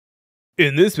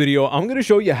In this video, I'm going to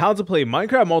show you how to play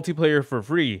Minecraft multiplayer for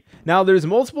free. Now, there's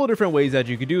multiple different ways that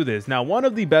you could do this. Now, one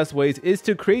of the best ways is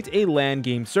to create a LAN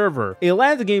game server. A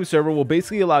LAN game server will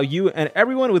basically allow you and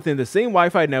everyone within the same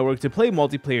Wi-Fi network to play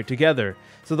multiplayer together.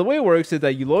 So the way it works is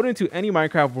that you load into any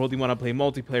Minecraft world you want to play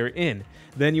multiplayer in.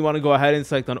 Then you want to go ahead and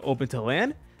select on Open to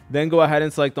LAN. Then go ahead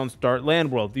and select on Start LAN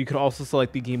World. You could also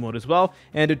select the game mode as well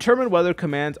and determine whether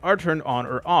commands are turned on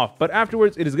or off. But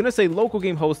afterwards, it is going to say local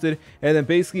game hosted, and then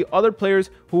basically other players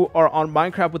who are on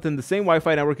Minecraft within the same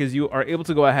Wi-Fi network as you are able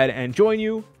to go ahead and join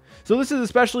you. So this is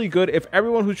especially good if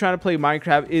everyone who's trying to play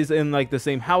Minecraft is in like the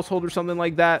same household or something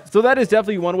like that. So that is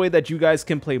definitely one way that you guys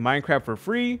can play Minecraft for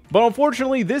free. But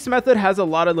unfortunately, this method has a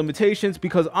lot of limitations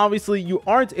because obviously you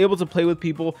aren't able to play with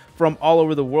people from all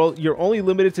over the world. You're only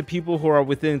limited to people who are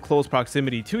within close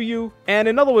proximity to you. And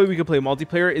another way we can play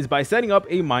multiplayer is by setting up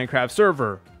a Minecraft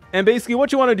server. And basically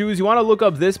what you want to do is you want to look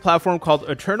up this platform called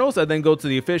Eternals and then go to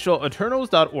the official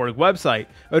Eternals.org website.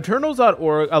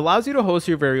 Eternals.org allows you to host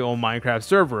your very own Minecraft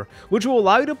server, which will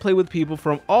allow you to play with people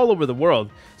from all over the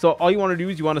world. So all you want to do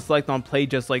is you want to select on play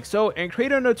just like so and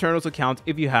create an Eternals account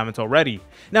if you haven't already.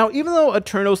 Now, even though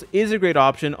Eternals is a great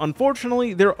option,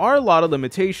 unfortunately there are a lot of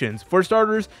limitations. For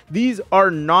starters, these are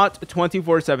not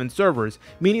 24/7 servers,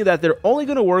 meaning that they're only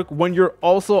going to work when you're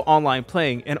also online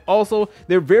playing, and also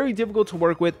they're very difficult to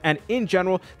work with, and in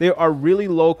general they are really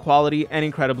low quality and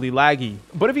incredibly laggy.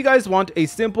 But if you guys want a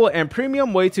simple and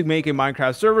premium way to make a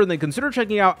Minecraft server, then consider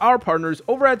checking out our partners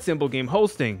over at Simple Game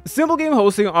Hosting. Simple Game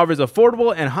Hosting offers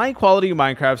affordable and high quality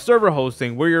Minecraft server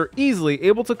hosting where you're easily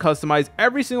able to customize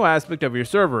every single aspect of your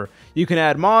server. You can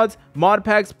add mods, mod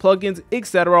packs, plugins,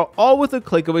 etc., all with a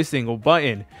click of a single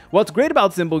button. What's great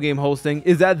about Simple Game Hosting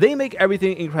is that they make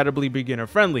everything incredibly beginner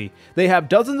friendly. They have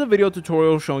dozens of video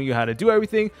tutorials showing you how to do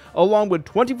everything, along with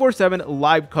 24/7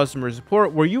 live customer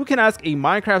support where you can ask a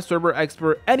Minecraft server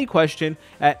expert any question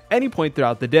at any point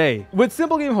throughout the day. With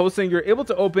Simple Game Hosting, you're able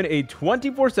to open a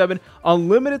 24/7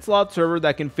 unlimited slot server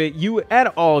that can fit you and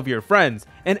all of your friends.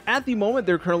 And at the moment,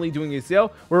 they're currently doing a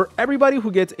sale where everybody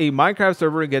who gets a Minecraft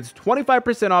server gets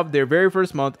 25% off their very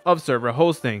first month of server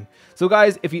hosting. So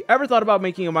guys, if you ever thought about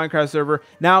making a Minecraft server,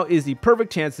 now is the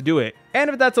perfect chance to do it. And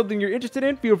if that's something you're interested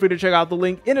in, feel free to check out the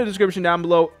link in the description down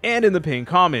below and in the pinned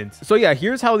comments. So yeah,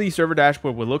 here's how the server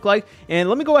dashboard would look like. And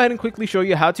let me go ahead and quickly show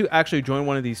you how to actually join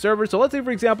one of these servers. So let's say,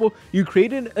 for example, you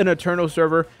created an Eternal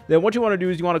server. Then what you want to do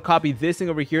is you want to copy this thing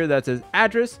over here that says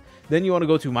address. Then you want to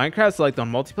go to Minecraft, select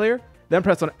on multiplayer, then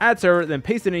press on add server, then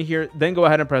paste it in here, then go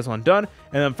ahead and press on done.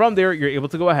 And then from there, you're able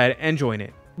to go ahead and join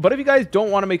it. But if you guys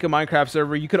don't want to make a Minecraft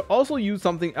server, you could also use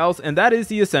something else, and that is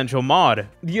the Essential mod.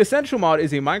 The Essential mod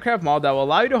is a Minecraft mod that will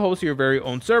allow you to host your very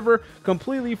own server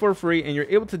completely for free, and you're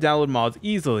able to download mods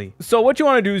easily. So what you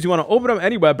want to do is you want to open up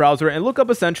any web browser and look up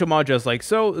Essential mod just like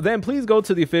so. Then please go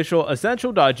to the official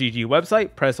essential.gg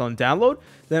website, press on download.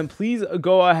 Then please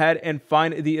go ahead and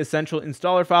find the Essential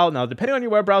installer file. Now, depending on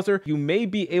your web browser, you may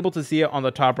be able to see it on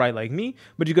the top right like me,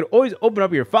 but you could always open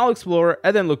up your file explorer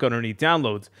and then look underneath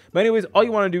downloads. But anyways, all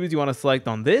you want to do is you want to select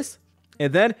on this,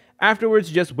 and then afterwards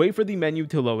just wait for the menu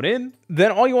to load in.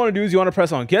 Then all you want to do is you want to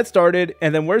press on get started,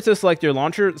 and then where it says select your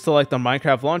launcher, select on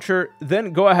Minecraft launcher.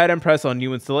 Then go ahead and press on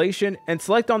new installation and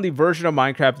select on the version of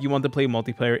Minecraft you want to play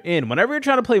multiplayer in. Whenever you're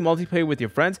trying to play multiplayer with your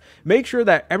friends, make sure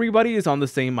that everybody is on the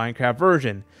same Minecraft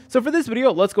version. So for this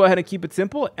video, let's go ahead and keep it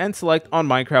simple and select on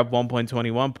Minecraft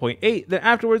 1.21.8. Then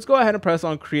afterwards go ahead and press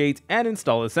on create and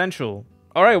install Essential.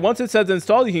 Alright, once it says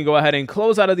install, you can go ahead and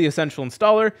close out of the Essential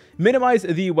installer, minimize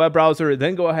the web browser,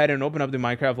 then go ahead and open up the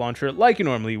Minecraft launcher like you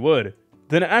normally would.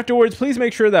 Then afterwards, please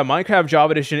make sure that Minecraft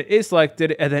Java Edition is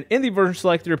selected, and then in the version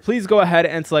selector, please go ahead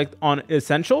and select on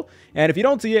Essential. And if you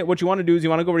don't see it, what you want to do is you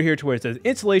want to go over here to where it says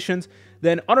installations.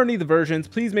 Then underneath the versions,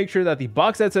 please make sure that the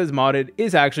box that says modded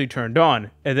is actually turned on.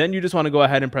 And then you just want to go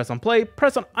ahead and press on play,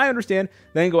 press on I understand,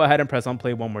 then go ahead and press on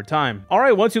play one more time.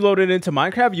 Alright, once you load it into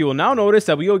Minecraft, you will now notice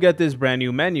that we will get this brand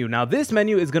new menu. Now this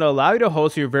menu is going to allow you to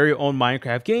host your very own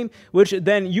Minecraft game, which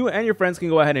then you and your friends can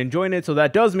go ahead and join it. So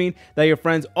that does mean that your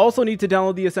friends also need to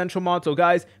download the Essential mod. So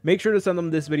guys, make sure to send them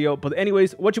this video. But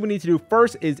anyways, what you would need to do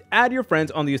first is add your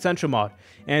friends on the Essential mod.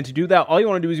 And to do that, all you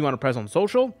want to do is you want to press on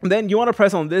social. Then you want to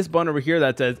press on this button over here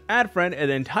that says add friend, and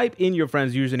then type in your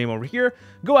friend's username over here.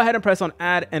 Go ahead and press on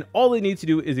add, and all they need to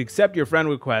do is accept your friend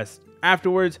request.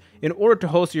 afterwards. In order to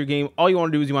host your game, all you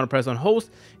want to do is you want to press on host.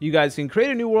 You guys can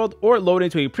create a new world or load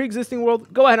into a pre-existing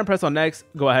world. Go ahead and press on next.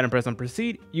 Go ahead and press on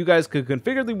proceed. You guys could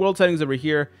configure the world settings over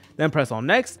here, then press on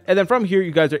next. And then from here,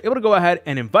 you guys are able to go ahead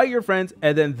and invite your friends,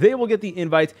 and then they will get the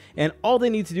invite, and all they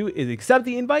need to do is accept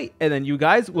the invite, and then you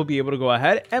guys will be able to go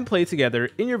ahead and play together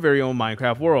in your very own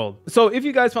Minecraft world. So if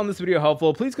you guys found this video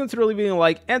helpful, please consider leaving a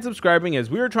like and subscribing, as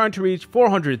we are trying to reach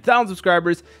 400,000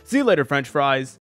 subscribers. See you later, French fries.